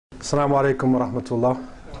Assalamu alaikum wa rahmatullah.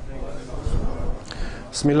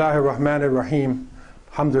 Bismillahir Rahmanir Rahim.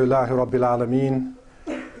 Alhamdulillahi Rabbil Alameen.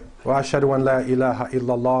 Wa ashhadu an la ilaha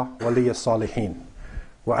illallah waliyas salihin.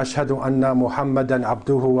 Wa ashhadu anna Muhammadan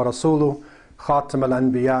abduhu wa rasuluh khatam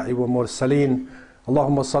al-anbiya'i wa mursaleen.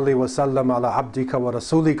 Allahumma salli wa sallam ala abdika wa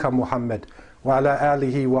rasulika Muhammad wa ala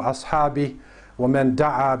alihi wa ashabihi wa man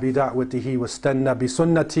da'a bi da'watihi wa istanna bi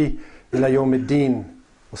sunnati ila yawmiddin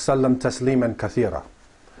wa sallam tasliman kathira.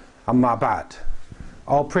 Amma ba'd.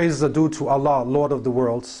 All praises are due to Allah, Lord of the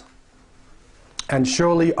worlds, and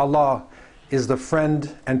surely Allah is the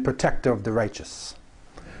friend and protector of the righteous.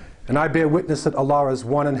 And I bear witness that Allah is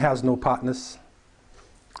one and has no partners,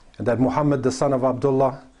 and that Muhammad, the son of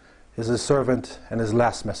Abdullah, is his servant and his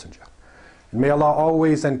last messenger. And may Allah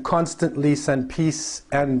always and constantly send peace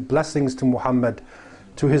and blessings to Muhammad,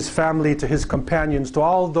 to his family, to his companions, to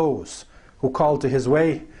all those who call to his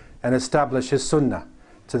way and establish his sunnah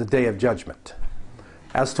to the day of judgment.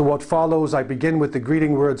 As to what follows, I begin with the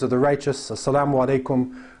greeting words of the righteous. Assalamu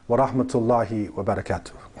alaikum wa rahmatullahi wa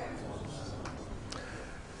barakatuh.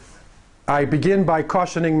 I begin by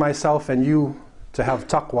cautioning myself and you to have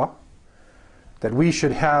taqwa, that we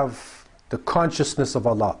should have the consciousness of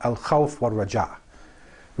Allah, al-khawf wal-raja.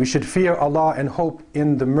 We should fear Allah and hope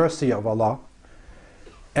in the mercy of Allah.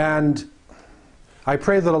 And I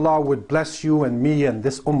pray that Allah would bless you and me and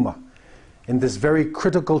this ummah in this very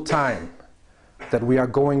critical time that we are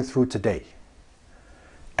going through today.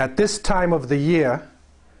 At this time of the year,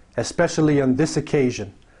 especially on this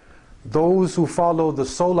occasion, those who follow the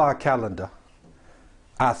solar calendar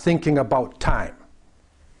are thinking about time.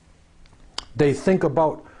 They think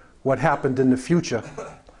about what happened in the future,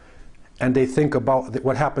 and they think about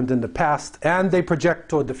what happened in the past, and they project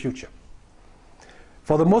toward the future.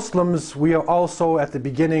 For the Muslims, we are also at the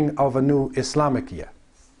beginning of a new Islamic year.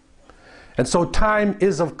 And so time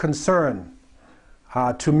is of concern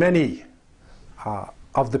to many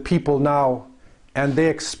of the people now, and they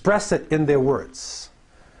express it in their words.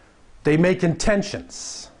 They make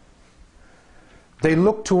intentions. They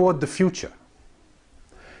look toward the future.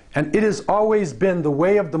 And it has always been the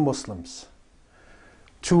way of the Muslims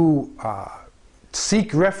to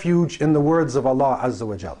seek refuge in the words of Allah Azza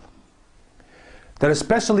wa Jal. That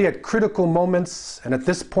especially at critical moments and at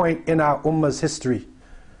this point in our ummah's history,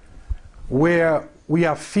 where we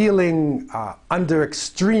are feeling under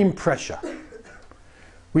extreme pressure,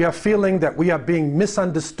 we are feeling that we are being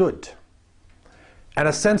misunderstood, and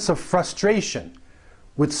a sense of frustration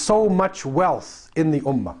with so much wealth in the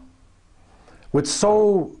ummah, with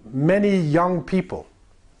so many young people,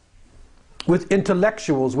 with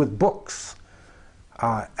intellectuals, with books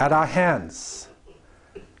at our hands.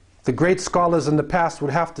 The great scholars in the past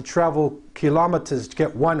would have to travel kilometers to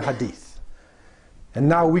get one hadith. And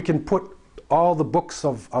now we can put all the books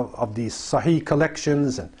of these Sahih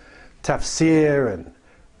collections and tafsir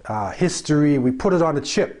and history, we put it on a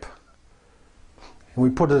chip and we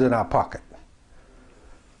put it in our pocket.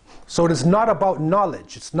 So it is not about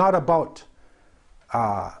knowledge, it's not about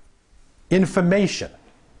information,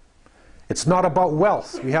 it's not about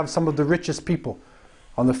wealth. We have some of the richest people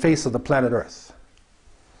on the face of the planet Earth.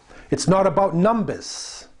 It's not about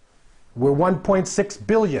numbers. We're 1.6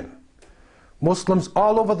 billion Muslims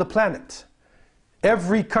all over the planet.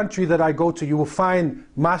 Every country that I go to, you will find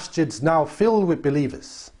masjids now filled with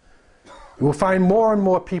believers. You will find more and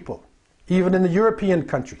more people, even in the European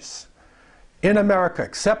countries, in America,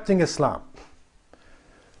 accepting Islam.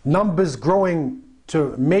 Numbers growing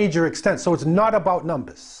to major extent. So it's not about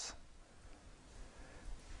numbers.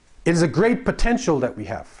 It is a great potential that we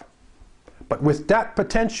have. But with that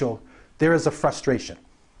potential, there is a frustration.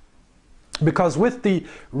 Because with the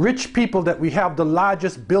rich people that we have, the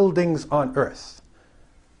largest buildings on earth,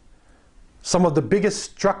 some of the biggest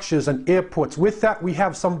structures and airports, with that we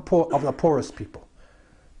have some of the poorest people.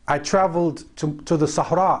 I traveled to the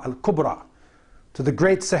Sahara al-Kubra, to the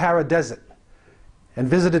great Sahara Desert, and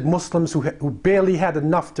visited Muslims who barely had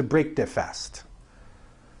enough to break their fast.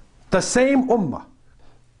 The same ummah,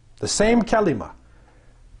 the same kalima.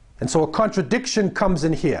 And so a contradiction comes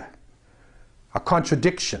in here. A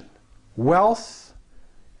contradiction. Wealth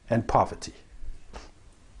and poverty.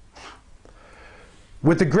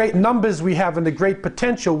 With the great numbers we have and the great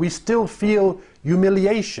potential, we still feel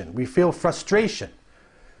humiliation, we feel frustration.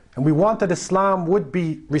 And we want that Islam would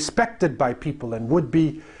be respected by people and would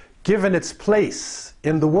be given its place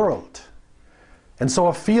in the world. And so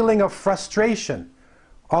a feeling of frustration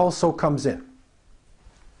also comes in.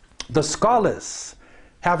 The scholars,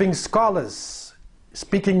 having scholars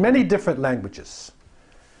speaking many different languages,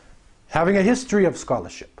 having a history of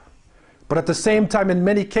scholarship, but at the same time, in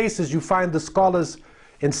many cases, you find the scholars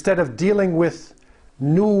instead of dealing with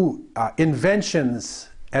new inventions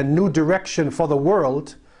and new direction for the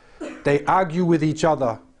world, they argue with each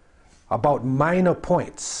other about minor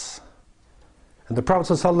points. And the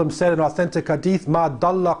Prophet ﷺ said in authentic hadith, "Ma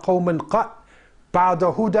dalla qawman qat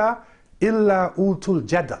ba'da huda illa utul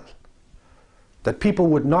jadal," that people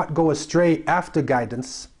would not go astray after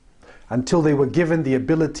guidance until they were given the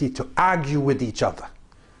ability to argue with each other.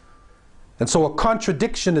 And so a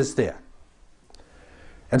contradiction is there.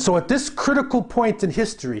 And so at this critical point in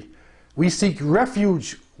history, we seek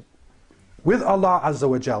refuge with Allah Azza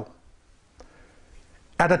wa Jal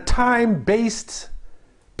at a time-based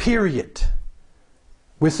period.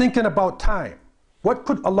 We're thinking about time. What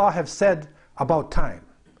could Allah have said about time?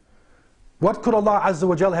 What could Allah Azza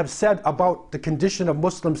wa Jal have said about the condition of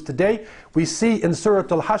Muslims today? We see in Surah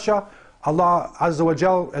Al-Hashr, Allah Azza wa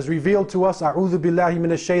Jal has revealed to us, "A'udhu billahi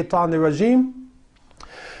minash shaitanir rajim.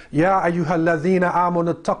 Ya ayyuhalladhina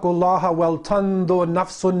amanu ittaqullaha wal tanzur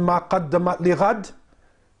nafsun ma qaddamat lighad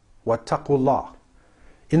wattaqullah.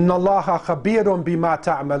 Innallaha khabirun bima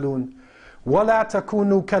ta'malun. وَلَا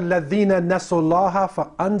تَكُونُوا كَالَّذِينَ نَسُوا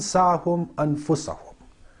اللَّهَ فَأَنْسَاهُمْ أَنفُسَهُمْ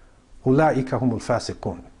أُولَٰئِكَ هُمُ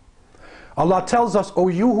الْفَاسِقُونَ. Allah tells us, O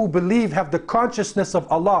you who believe, have the consciousness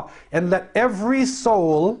of Allah, and let every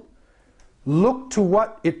soul look to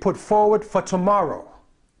what it put forward for tomorrow,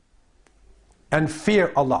 and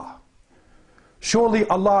fear Allah. Surely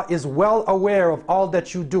Allah is well aware of all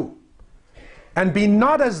that you do. And be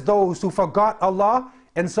not as those who forgot Allah,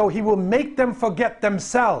 and so He will make them forget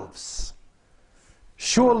themselves.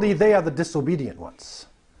 Surely they are the disobedient ones.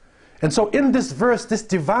 And so in this verse, this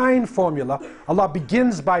divine formula, Allah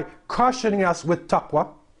begins by cautioning us with taqwa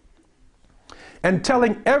and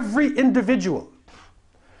telling every individual,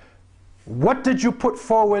 what did you put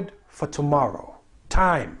forward for tomorrow?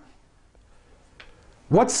 Time.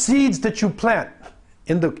 What seeds did you plant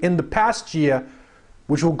in the past year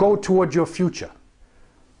which will go toward your future?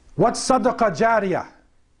 What sadaqah jariyah?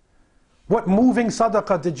 What moving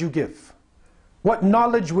sadaqah did you give? What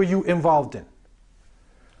knowledge were you involved in?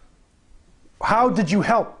 How did you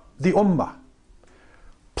help the ummah?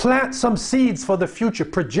 Plant some seeds for the future.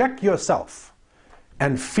 Project yourself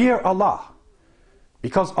and fear Allah,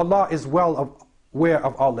 because Allah is well aware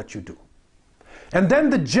of all that you do. And then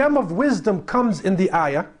the gem of wisdom comes in the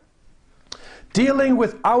ayah dealing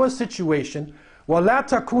with our situation. وَلَا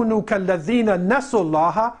تَكُونُوا كَالَّذِينَ نَسُوا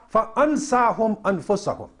اللَّهَ فَأَنْسَاهُمْ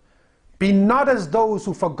أَنفُسَهُمْ. Be not as those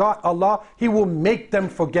who forgot Allah, He will make them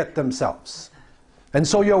forget themselves. And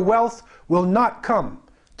so your wealth will not come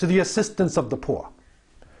to the assistance of the poor.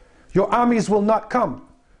 Your armies will not come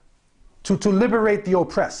to liberate the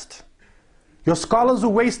oppressed. Your scholars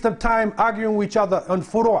will waste their time arguing with each other on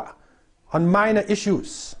furu', on minor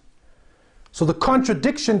issues. So the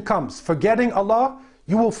contradiction comes. Forgetting Allah,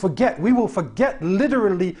 we will forget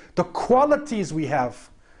literally the qualities we have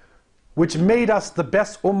which made us the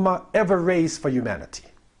best ummah ever raised for humanity.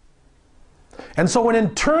 And so an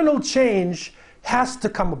internal change has to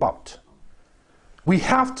come about. We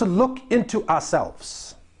have to look into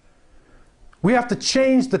ourselves. We have to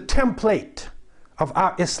change the template of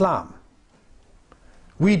our Islam.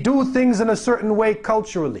 We do things in a certain way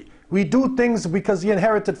culturally. We do things because we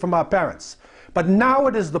inherited from our parents. But now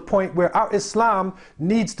it is the point where our Islam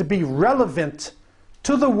needs to be relevant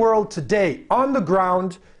to the world today, on the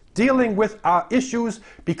ground, dealing with our issues,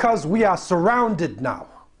 because we are surrounded now.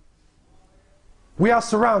 We are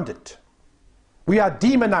surrounded. We are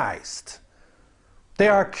demonized. They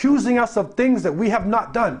are accusing us of things that we have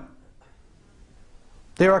not done.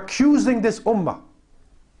 They are accusing this ummah,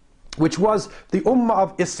 which was the ummah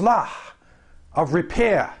of islah, of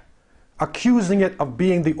repair, accusing it of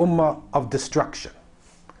being the ummah of destruction.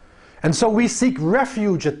 And so we seek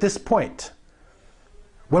refuge at this point.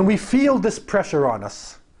 When we feel this pressure on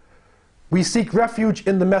us, we seek refuge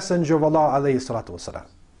in the Messenger of Allah alayhi salatu wasalam.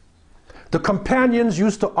 The companions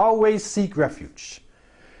used to always seek refuge.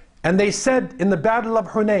 And they said in the Battle of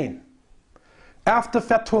Hunayn, after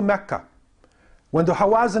Fathu Mecca, when the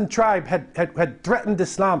Hawazin tribe had threatened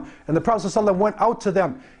Islam, and the Prophet ﷺ went out to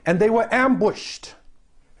them, and they were ambushed.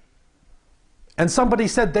 And somebody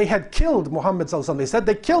said they had killed Muhammad ﷺ. They said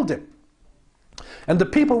they killed him. And the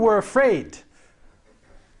people were afraid.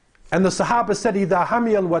 And the Sahaba said, إِذَا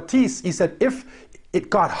هَمِيَ الْوَتِيسِ, he said, if it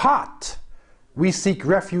got hot, we seek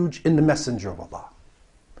refuge in the Messenger of Allah.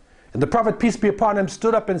 And the Prophet, peace be upon him,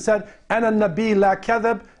 stood up and said, أَنَا النَّبِي لَا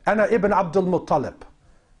كَذَبْ أَنَا ibn Abdul Muttalib.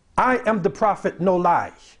 I am the Prophet, no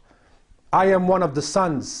lie. I am one of the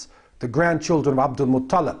sons, the grandchildren of Abdul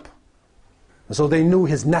Muttalib. And so they knew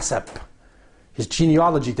his nasab, his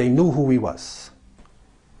genealogy, they knew who he was.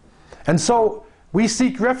 And so We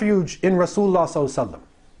seek refuge in Rasulullah sallallahu alaihi wasallam.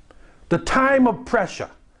 The time of pressure,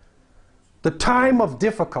 the time of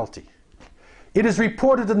difficulty. It is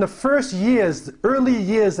reported in the first years, the early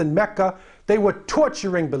years in Mecca, they were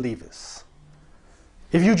torturing believers.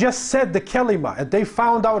 If you just said the kalima and they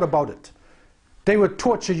found out about it, they would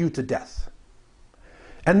torture you to death.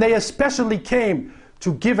 And they especially came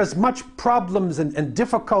to give as much problems and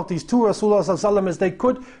difficulties to Rasulullah sallallahu alaihi wasallam as they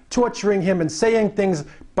could, torturing him and saying things,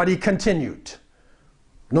 but he continued.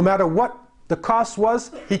 No matter what the cost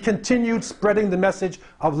was, he continued spreading the message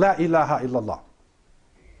of La ilaha illallah.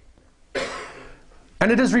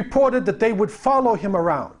 And it is reported that they would follow him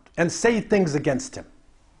around and say things against him.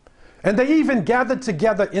 And they even gathered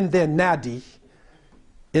together in their nadi,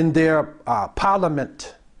 in their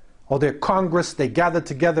parliament or their congress. They gathered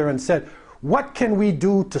together and said, what can we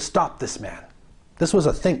do to stop this man? This was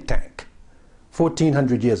a think tank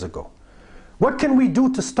 1400 years ago. What can we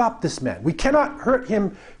do to stop this man? We cannot hurt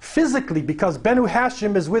him physically because Banu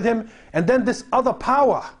Hashim is with him, and then this other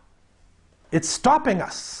power, it's stopping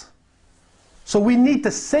us. So we need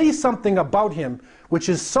to say something about him which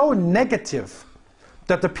is so negative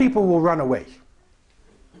that the people will run away.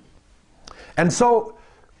 And so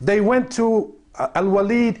they went to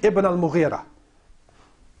Al-Walid ibn al-Mughira.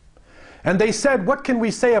 And they said, what can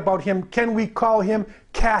we say about him? Can we call him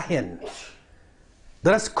Kahin?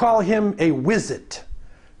 Let's call him a wizard.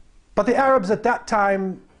 But the Arabs at that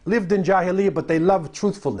time lived in Jahiliyyah, but they loved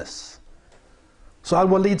truthfulness. So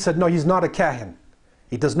Al-Walid said, no, he's not a Kahin.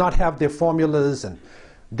 He does not have their formulas and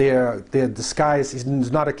their disguise. He's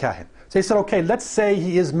not a Kahin. So he said, okay, let's say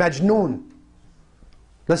he is Majnoon.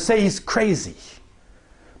 Let's say he's crazy.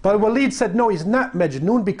 But Walid said, no, he's not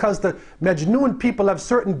Majnoon, because the Majnoon people have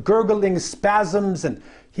certain gurgling spasms, and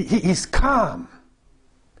he's calm.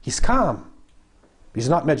 He's calm. He's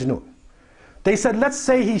not Majnoon. They said, let's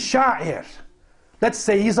say he's Sha'ir. Let's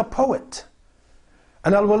say he's a poet.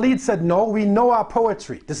 And Al-Walid said, no, we know our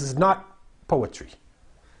poetry. This is not poetry.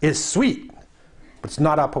 It's sweet, but it's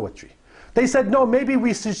not our poetry. They said, no, maybe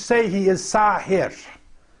we should say he is Sahir.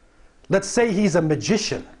 Let's say he's a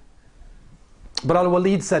magician. But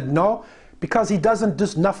Al-Walid said, no, because he doesn't do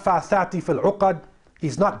nafathati fil uqad.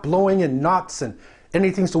 He's not blowing in knots and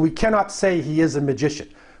anything, so we cannot say he is a magician.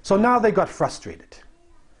 So now they got frustrated.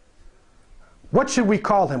 What should we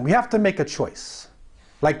call him? We have to make a choice.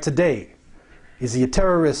 Like today, is he a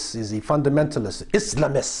terrorist? Is he fundamentalist?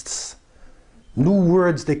 Islamists. New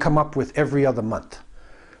words they come up with every other month.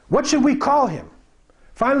 What should we call him?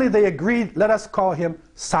 Finally they agreed, let us call him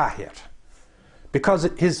Sahir. Because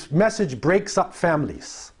his message breaks up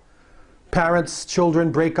families. Parents,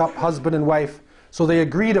 children break up, husband and wife. So they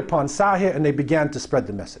agreed upon Sahir and they began to spread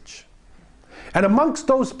the message. And amongst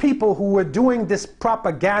those people who were doing this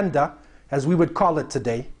propaganda, as we would call it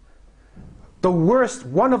today, the worst,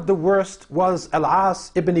 one of the worst, was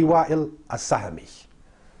Al-As ibn Wa'il as-Sahmi.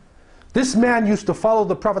 This man used to follow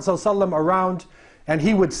the Prophet ﷺ around, and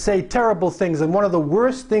he would say terrible things. And one of the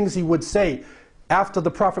worst things he would say after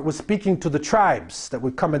the Prophet was speaking to the tribes that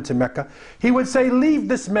would come into Mecca, he would say, leave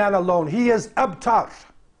this man alone. He is abtar.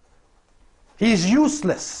 He's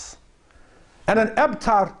useless. And an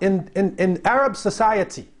abtar in Arab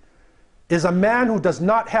society is a man who does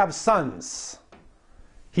not have sons.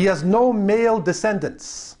 He has no male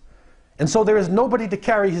descendants. And so there is nobody to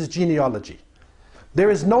carry his genealogy. There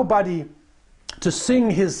is nobody to sing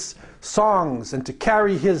his songs and to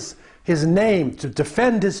carry his name, to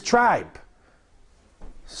defend his tribe.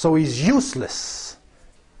 So he's useless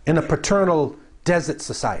in a paternal desert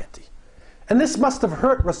society. And this must have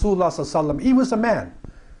hurt Rasulullah sallallahu alaihi wasallam. He was a man.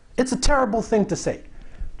 It's a terrible thing to say.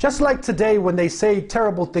 Just like today when they say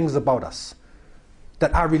terrible things about us,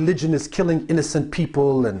 that our religion is killing innocent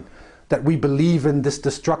people and that we believe in this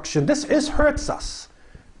destruction. This hurts us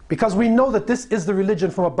because we know that this is the religion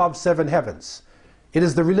from above 7 heavens. It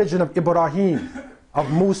is the religion of Ibrahim,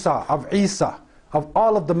 of Musa, of Isa, of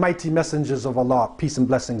all of the mighty messengers of Allah, peace and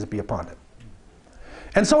blessings be upon him.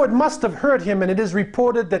 And so it must have hurt him, and it is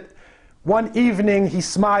reported that one evening he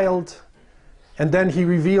smiled, and then he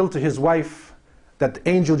revealed to his wife that the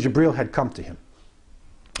angel Jibril had come to him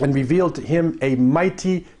and revealed to him a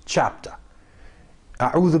mighty chapter.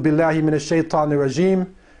 A'udhu billahi minash shaitanir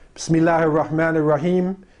rajim. Bismillahir rahmanir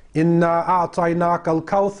rahim. Inna a'tainaka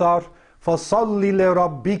al-kawthar fasalli li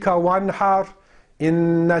rabbika wanhar.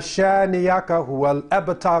 Inna shaniyaka huwal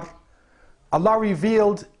abtar. Allah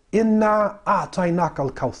revealed, Inna a'tainaka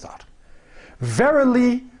al-kawthar.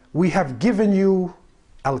 Verily, we have given you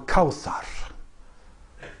al-kawthar.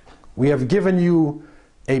 We have given you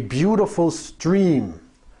a beautiful stream,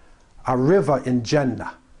 a river in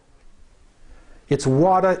Jannah. Its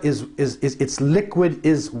water its liquid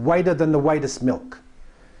is whiter than the whitest milk,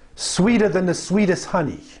 sweeter than the sweetest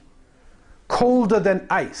honey, colder than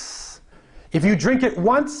ice. If you drink it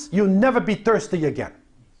once, you'll never be thirsty again.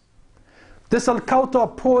 This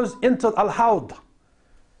Al-Kawthar pours into Al-Hawd,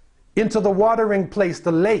 into the watering place,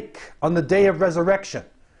 the lake, on the day of resurrection,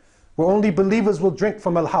 where only believers will drink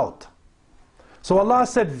from Al-Hawd. So Allah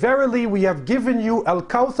said, verily we have given you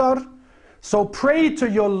Al-Kawthar, so pray to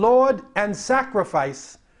your Lord and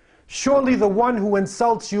sacrifice. Surely the one who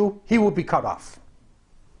insults you, he will be cut off.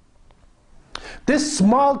 This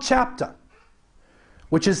small chapter,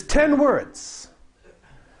 which is 10 words,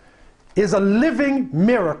 is a living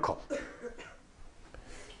miracle,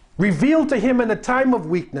 revealed to him in a time of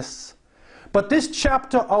weakness. But this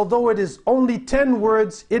chapter, although it is only 10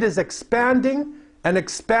 words, it is expanding and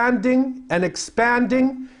expanding and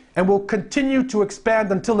expanding, and will continue to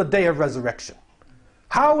expand until the day of resurrection.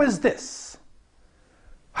 How is this?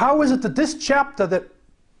 How is it that this chapter that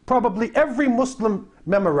probably every Muslim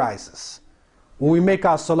memorizes, when we make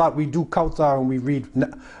our salat, we do Kawthar and we read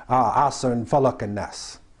Asr and Falak and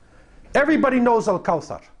Nas. Everybody knows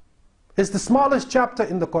Al-Kawthar. It's the smallest chapter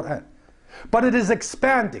in the Quran. But it is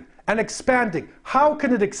expanding and expanding. How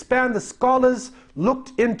can it expand? The scholars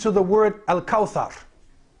looked into the word Al-Kawthar.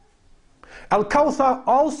 Al-Kawthar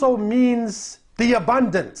also means the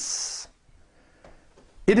abundance.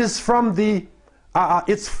 It is from the,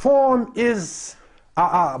 its form is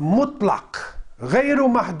mutlaq, ghayru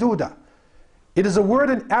mahduda. It is a word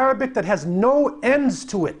in Arabic that has no ends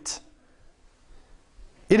to it.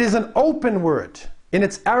 It is an open word in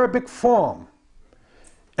its Arabic form.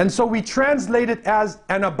 And so we translate it as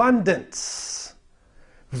an abundance.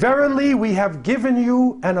 Verily, we have given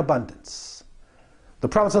you an abundance. The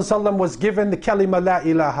Prophet ﷺ was given the kalima la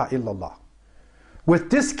ilaha illallah. With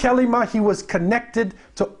this kalima, he was connected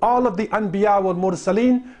to all of the anbiya wal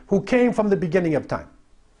mursaleen who came from the beginning of time.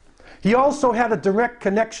 He also had a direct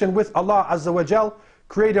connection with Allah Azza wa Jal,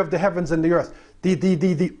 creator of the heavens and the earth.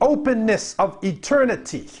 The openness of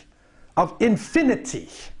eternity, of infinity,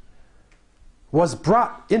 was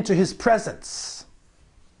brought into his presence.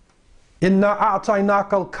 Inna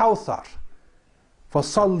a'tainaka al-kawthar,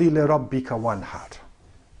 fasalli li rabbika wanhar.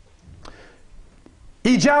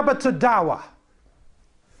 Ijabatu da'wah.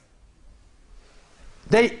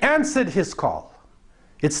 They answered his call.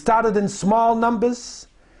 It started in small numbers,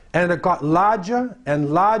 and it got larger and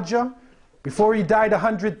larger. Before he died,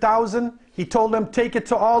 100,000, he told them, take it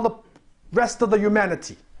to all the rest of the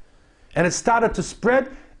humanity. And it started to spread,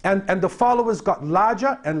 and the followers got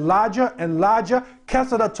larger and larger and larger,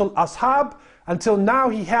 kathratul ashab, until now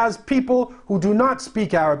he has people who do not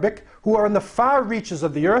speak Arabic, who are in the far reaches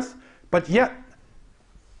of the earth, but yet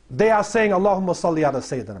they are saying, Allahumma salli ala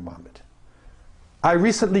Sayyidina Muhammad. I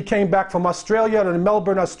recently came back from Australia, in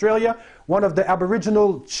Melbourne, Australia. One of the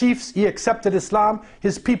Aboriginal chiefs, he accepted Islam.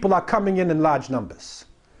 His people are coming in large numbers.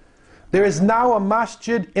 There is now a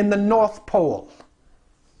masjid in the North Pole.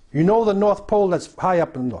 You know the North Pole that's high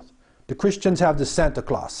up in the north. The Christians have the Santa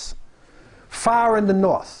Claus. Far in the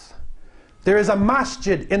north. There is a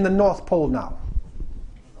masjid in the North Pole now.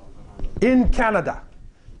 In Canada.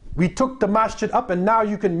 We took the masjid up, and now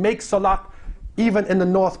you can make salat even in the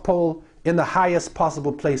North Pole, in the highest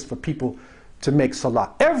possible place for people to make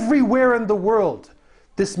salah. Everywhere in the world,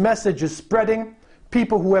 this message is spreading.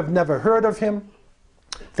 People who have never heard of him,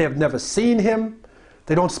 they have never seen him,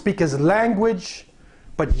 they don't speak his language,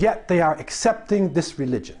 but yet they are accepting this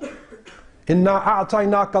religion. Inna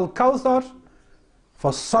a'tainaka al-kawthar,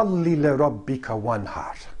 fasalli li rabbika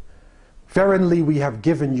wanhar. Verily, we have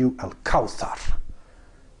given you al-kawthar.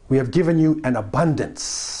 We have given you an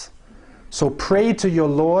abundance. So pray to your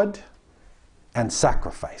Lord and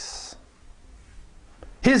sacrifice.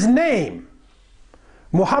 His name,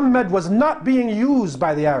 Muhammad, was not being used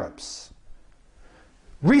by the Arabs.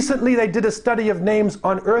 Recently they did a study of names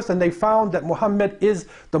on earth, and they found that Muhammad is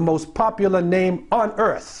the most popular name on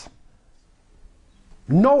earth.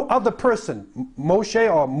 No other person,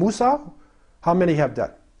 Moshe or Musa, how many have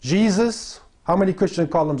that? Jesus, how many Christians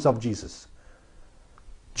call themselves Jesus?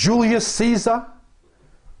 Julius Caesar,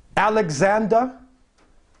 Alexander.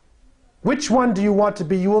 Which one do you want to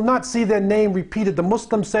be? You will not see their name repeated. The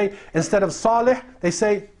Muslims say, instead of Salih, they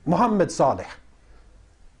say Muhammad Salih.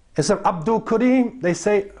 Instead of Abdul Karim, they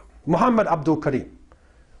say Muhammad Abdul Karim.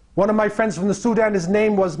 One of my friends from the Sudan, his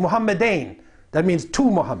name was Muhammadain. That means two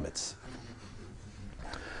Muhammads.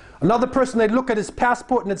 Another person, they look at his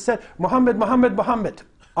passport and it said Muhammad, Muhammad, Muhammad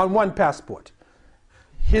on one passport.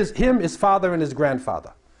 Him, his father, and his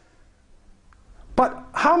grandfather. But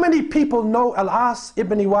how many people know Al-As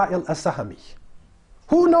ibn Wa'il as-Sahmi?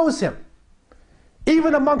 Who knows him?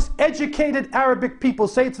 Even amongst educated Arabic people,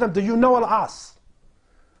 say to them, do you know Al-As?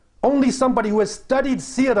 Only somebody who has studied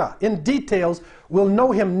Sirah in details will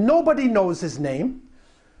know him. Nobody knows his name.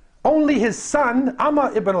 Only his son,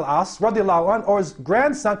 Amr ibn al-As, radiallahu anh, or his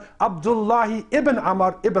grandson, Abdullah ibn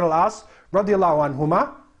Amr ibn al-As, radiallahu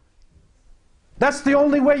anhuma. That's the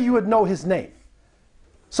only way you would know his name.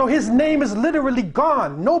 So his name is literally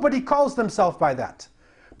gone. Nobody calls themselves by that.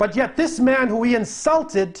 But yet this man who he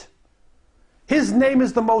insulted, his name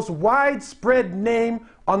is the most widespread name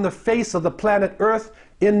on the face of the planet Earth.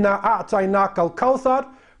 Inna a'tainaka al-kawthar,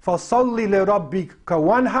 fasalli li rabbika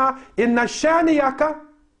wanha, inna shaniyaka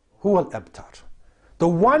huwa al-abtar. The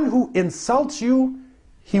one who insults you,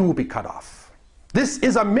 he will be cut off. This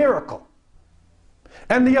is a miracle.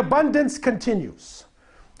 And the abundance continues.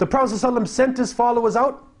 The Prophet ﷺ sent his followers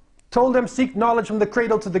out, told them, seek knowledge from the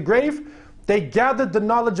cradle to the grave. They gathered the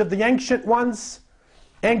knowledge of the ancient ones,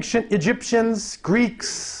 ancient Egyptians,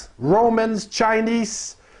 Greeks, Romans,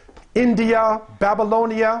 Chinese, India,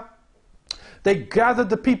 Babylonia. They gathered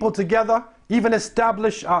the people together, even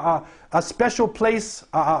established a special place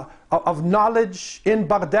of knowledge in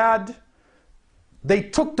Baghdad. They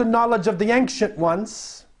took the knowledge of the ancient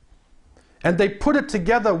ones and they put it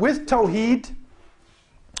together with Tawheed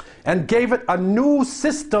and gave it a new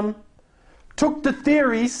system, took the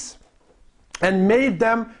theories and made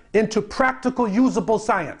them into practical, usable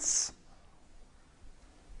science.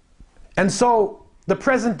 And so the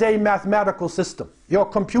present day mathematical system, your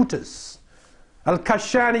computers,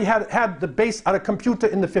 Al-Kashani had the base of a computer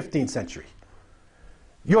in the 15th century.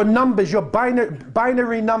 Your numbers, your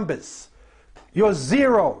binary numbers, your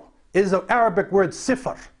zero is an Arabic word,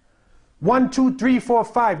 sifr. 1, 2, 3, 4,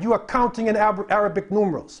 5, you are counting in Arabic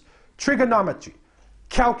numerals. Trigonometry,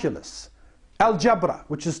 calculus, algebra,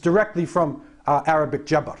 which is directly from Arabic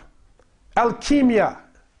jabr. Alchemia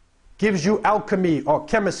gives you alchemy or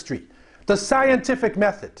chemistry. The scientific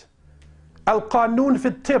method. Al-Qanun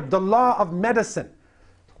fi Tib, the law of medicine,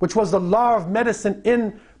 which was the law of medicine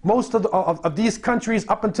in most of these countries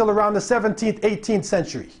up until around the 17th, 18th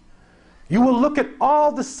century. You will look at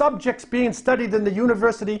all the subjects being studied in the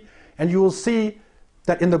university and you will see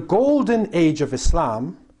that in the golden age of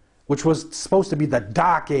Islam, which was supposed to be the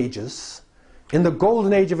dark ages, in the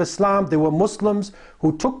golden age of Islam, there were Muslims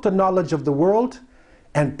who took the knowledge of the world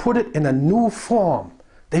and put it in a new form.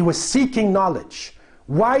 They were seeking knowledge.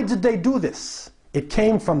 Why did they do this? It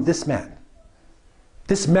came from this man.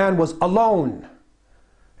 This man was alone.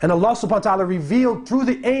 And Allah subhanahu wa ta'ala revealed through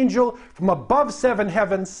the angel from above 7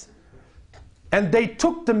 heavens, and they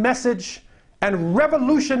took the message and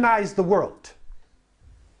revolutionized the world.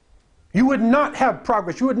 You would not have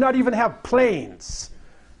progress. You would not even have planes.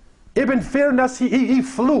 Ibn Firnas, he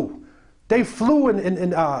flew. They flew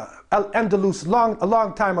in Al-Andalus a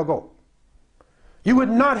long time ago. You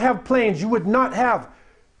would not have planes. You would not have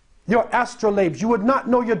your astrolabes. You would not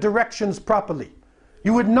know your directions properly.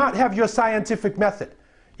 You would not have your scientific method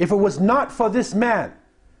if it was not for this man.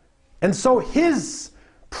 And so his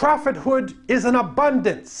prophethood is an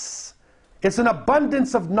abundance. It's an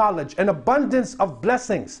abundance of knowledge, an abundance of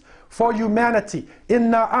blessings for humanity.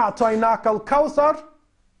 Inna a'tainaka al-kawthar,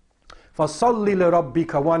 fasalli li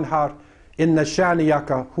rabbika wanhar, inna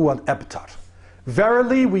shaniyaka huwa al-abtar.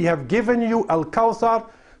 Verily, we have given you al-kawthar,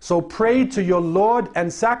 so pray to your Lord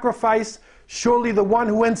and sacrifice. Surely the one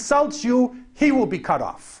who insults you, he will be cut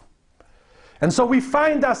off. And so we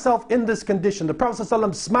find ourselves in this condition. The Prophet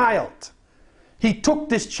ﷺ smiled. He took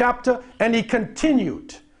this chapter and he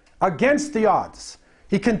continued against the odds.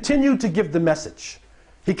 He continued to give the message.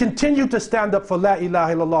 He continued to stand up for La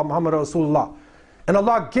ilaha illallah Muhammad Rasulullah. And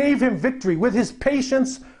Allah gave him victory. With his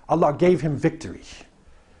patience, Allah gave him victory.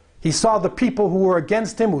 He saw the people who were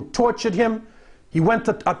against him, who tortured him. He went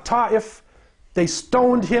to Ta'if. They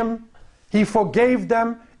stoned him. He forgave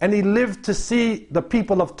them. And he lived to see the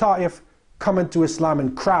people of Ta'if come into Islam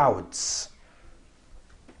in crowds.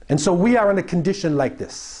 And so we are in a condition like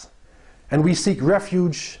this. And we seek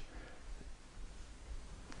refuge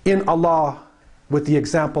in Allah with the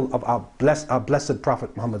example of our blessed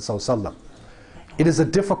Prophet Muhammad Sallallahu Alaihi Wasallam. It is a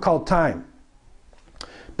difficult time.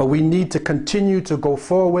 But we need to continue to go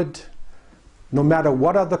forward no matter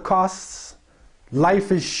what are the costs.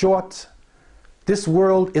 Life is short. This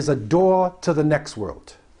world is a door to the next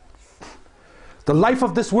world. The life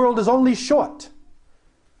of this world is only short.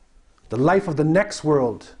 The life of the next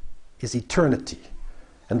world is eternity.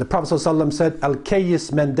 And the Prophet ﷺ said,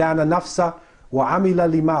 Al-Kayyis man dana nafsa wa amila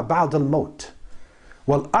lima ba'd al-maut.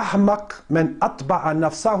 Wal-ahmaq man atba'a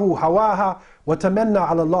nafsahu hawaha wa tamanna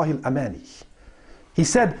ala Allahi al-amani. He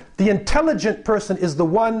said, the intelligent person is the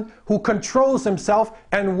one who controls himself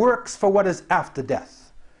and works for what is after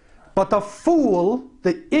death. But the fool,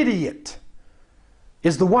 the idiot,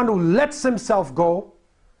 is the one who lets himself go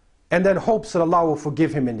and then hopes that Allah will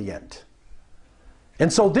forgive him in the end.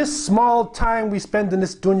 And so this small time we spend in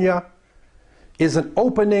this dunya is an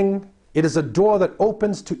opening, it is a door that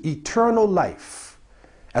opens to eternal life.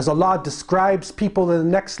 As Allah describes people in the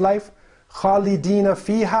next life, khalidina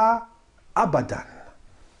fiha abadan.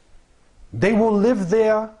 They will live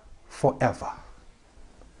there forever.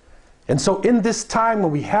 And so in this time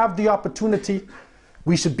when we have the opportunity,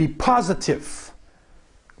 we should be positive.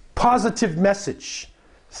 Positive message.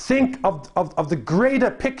 Think of the greater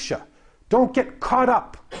picture. Don't get caught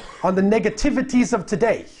up on the negativities of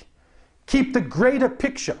today. Keep the greater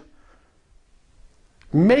picture.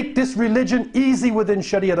 Make this religion easy within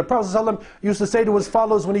Sharia. The Prophet ﷺ used to say to his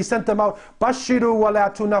followers when he sent them out, Bashiru wa la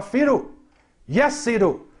tunafiru,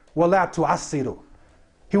 yassiru wa la tu'assiru.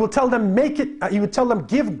 He will tell them, he would tell them,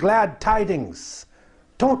 give glad tidings.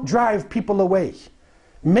 Don't drive people away.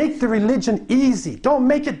 Make the religion easy. Don't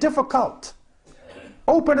make it difficult.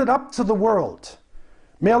 Open it up to the world.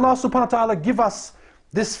 May Allah subhanahu wa ta'ala give us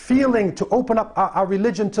this feeling to open up our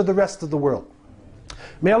religion to the rest of the world.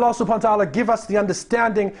 May Allah subhanahu wa ta'ala give us the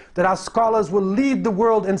understanding that our scholars will lead the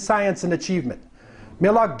world in science and achievement. May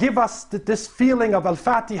Allah give us this feeling of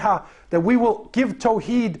Al-Fatiha, that we will give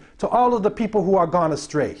Tawheed to all of the people who are gone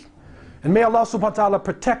astray. And may Allah subhanahu wa ta'ala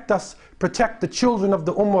protect us, protect the children of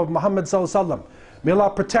the Ummah of Muhammad sallallahu alaihi wasallam. May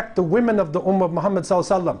Allah protect the women of the Ummah of Muhammad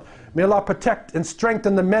sallallahu alaihi wasallam. May Allah protect and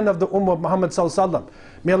strengthen the men of the Ummah of Muhammad sallallahu alaihi wasallam.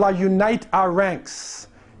 May Allah unite our ranks,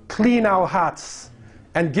 clean our hearts,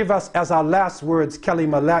 and give us as our last words,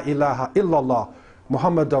 kalima la ilaha illallah,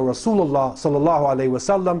 Muhammadur Rasulullah sallallahu alaihi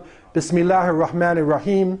wasallam. Bismillahir Rahmanir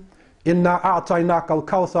Rahim. Inna a'tainaka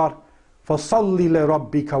al-kawthar, fasalli li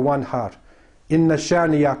rabbika wanhar. Inna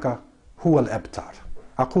shaniyaka huwa al-abtar.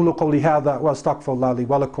 أقول قولي هذا وأستغفر الله لي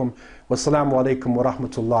ولكم والسلام عليكم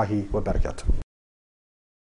ورحمة الله وبركاته.